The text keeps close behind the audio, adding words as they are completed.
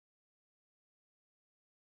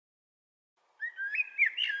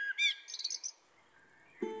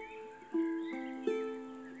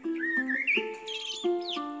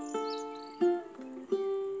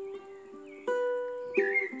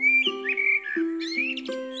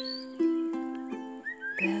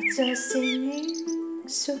Birds are singing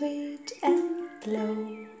sweet and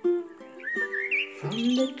low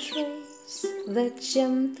from the trees that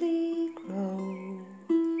gently grow.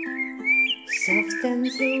 Soft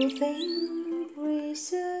and soothing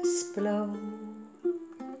breezes blow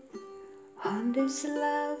on this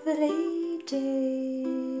lovely day.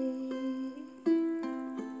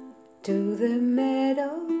 To the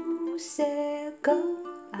meadows there go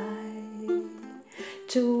I,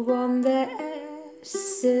 to wander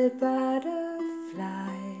as a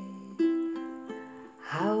butterfly.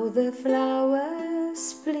 How the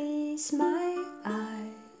flowers please my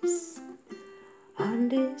eyes on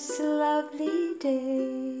this lovely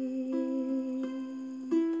day.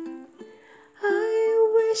 I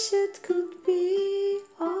wish it could be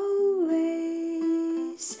always.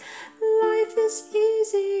 Life is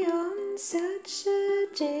easy on such a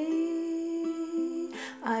day.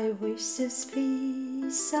 I wish this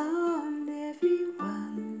peace on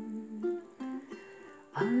everyone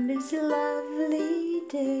on this lovely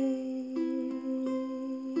day.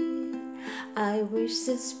 I wish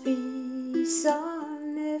this peace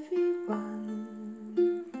on everyone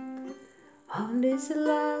on this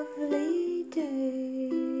lovely day.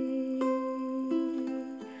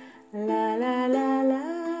 La la la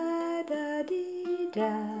la da dee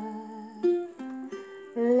da.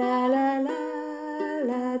 La la la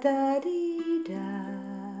la da dee da.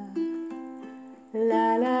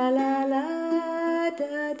 La la la la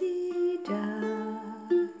da dee da.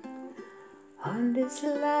 On this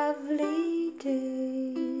lovely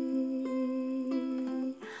day,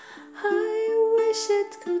 I wish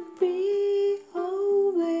it could be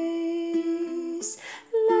always.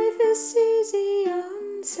 Life is easy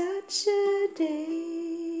on such a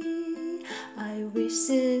day. I wish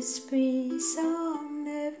this peace on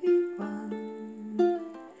everyone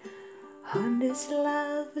on this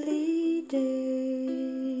lovely day.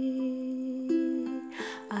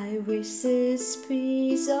 I wish this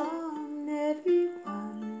peace on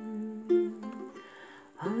everyone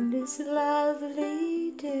on this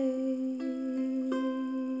lovely day.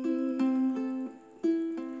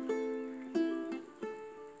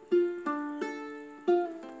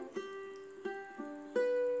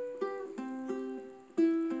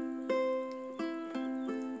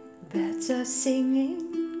 Birds are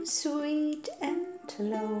singing sweet and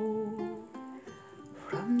low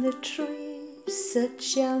from the trees that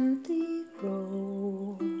gently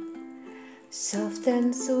grow. Soft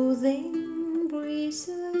and soothing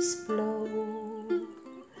breezes blow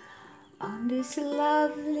on this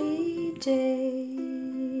lovely day.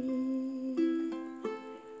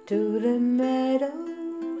 To the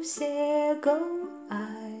meadows there go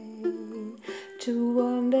I, to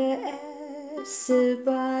wander as a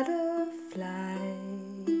butterfly.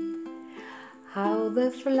 How the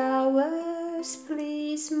flowers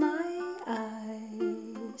please my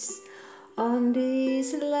eyes on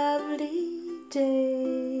this lovely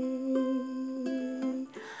day.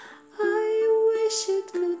 I wish it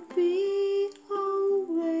could be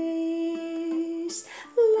always.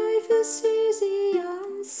 Life is easy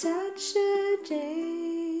on such a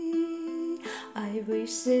day. I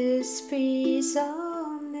wish this peace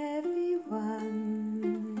on everyone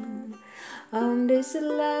on this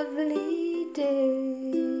lovely day.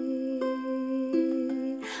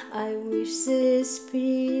 I wish this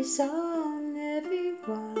peace on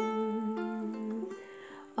everyone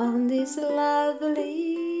on this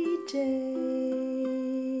lovely day.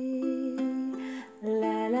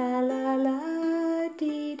 La la la la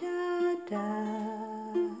dee da da.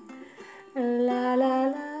 La la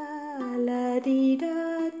la la dee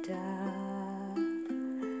da da.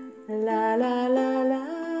 La la la la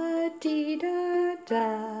dee da da.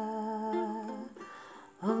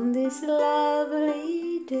 On this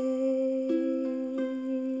lovely day,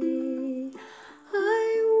 I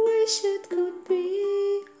wish it could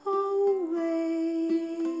be always.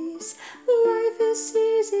 Life is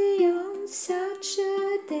easy on such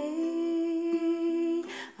a day.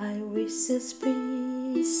 I wish this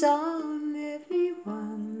peace on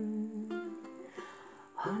everyone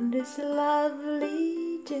on this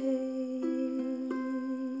lovely day.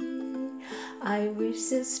 I wish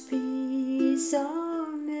this peace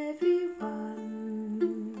on everyone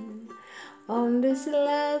on this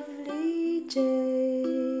lovely day.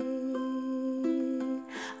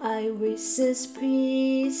 I wish this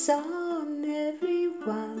peace on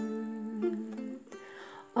everyone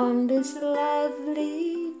on this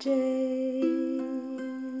lovely day.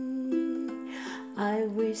 I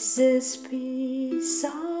wish this peace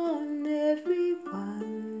on everyone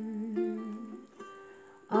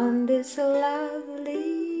on this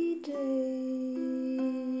lovely day.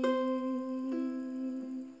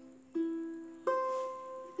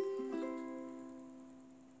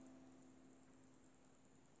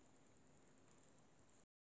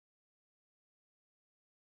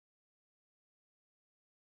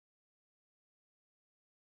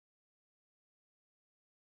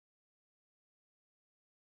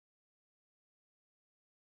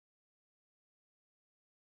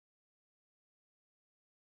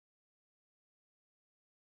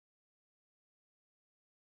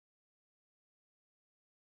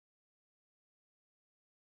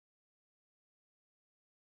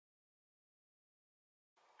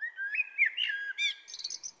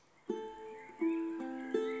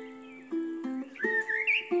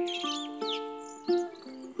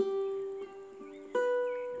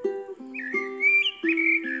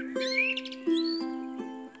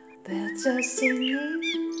 Birds are singing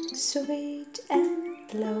sweet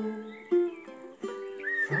and low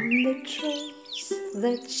from the trees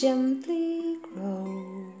that gently grow.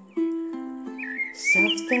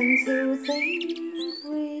 Soft and soothing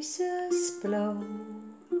breezes blow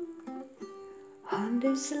on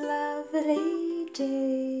this lovely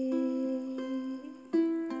day.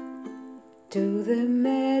 To the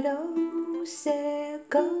meadows there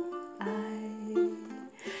go I,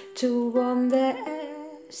 to wander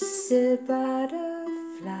as a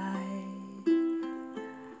butterfly.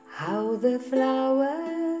 How the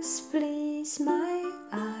flowers please my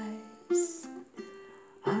eyes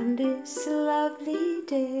on this lovely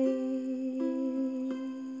day.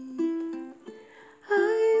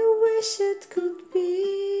 I wish it could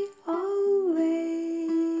be always.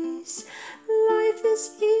 Life is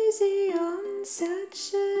easy on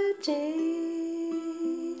such a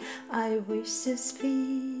day. I wish this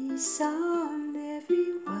peace on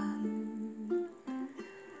everyone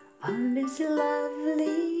on this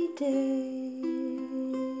lovely day.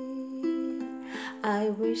 I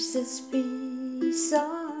wish this peace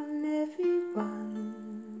on everyone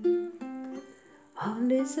on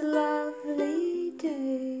this lovely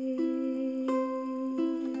day.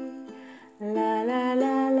 La la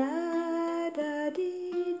la la da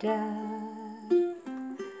dee da.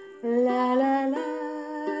 La la la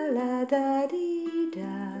la da dee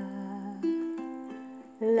da.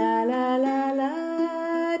 La la la la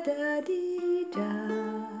da dee da.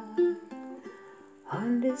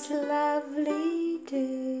 On this lovely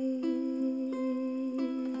day,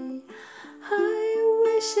 I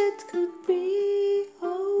wish it could be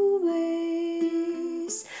always.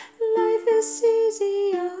 Life is easy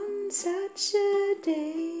on such a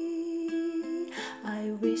day.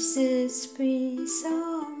 I wish this peace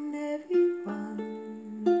on everyone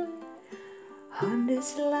on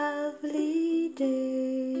this lovely day.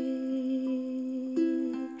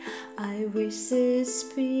 I wish this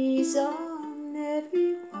peace on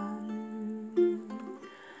everyone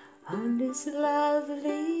on this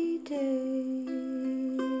lovely day.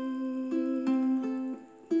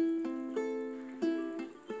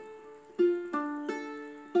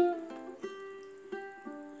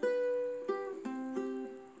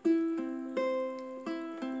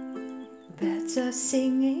 Birds are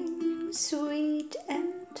singing sweet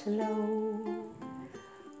and low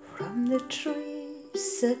from the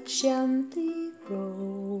trees that gently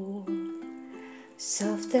grow.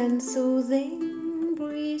 Soft and soothing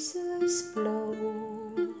breezes blow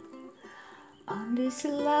on this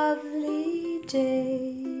lovely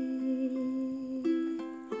day.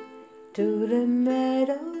 To the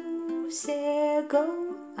meadows there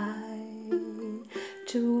go I,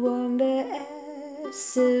 to wander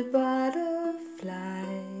as a butterfly.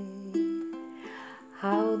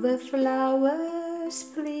 How the flowers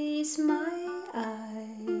please my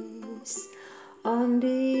eyes on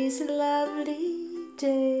this lovely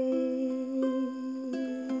day.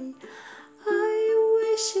 I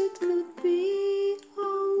wish it could be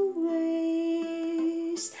always.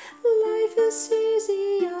 Life is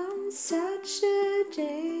easy on such a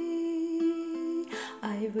day.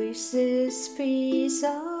 I wish this peace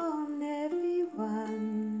on everyone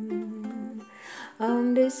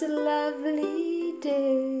on this lovely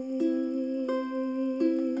day.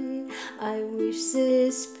 I wish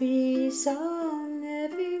this peace on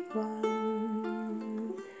everyone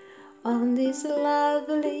on this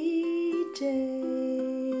lovely day.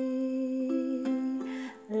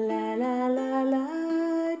 La la la la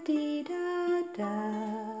dee da da.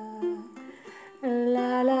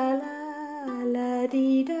 La la la la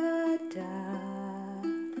dee da da.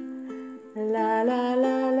 La la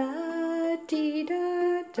la la dee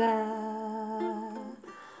da da.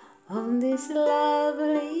 On this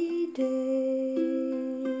lovely day,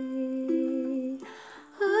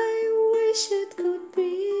 I wish it could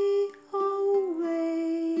be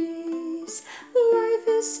always. Life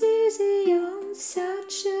is easy on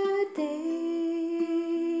such a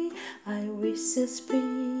day. I wish this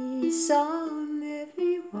peace on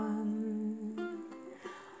everyone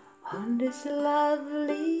on this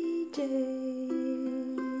lovely day.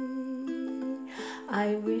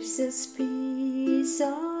 I wish this peace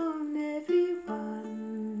on everyone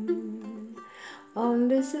on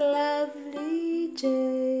this lovely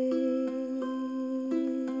day.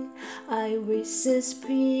 I wish this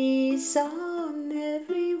peace on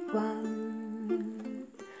everyone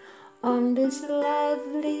on this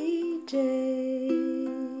lovely day.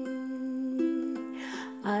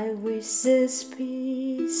 I wish this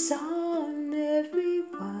peace on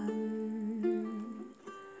everyone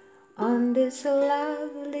on this lovely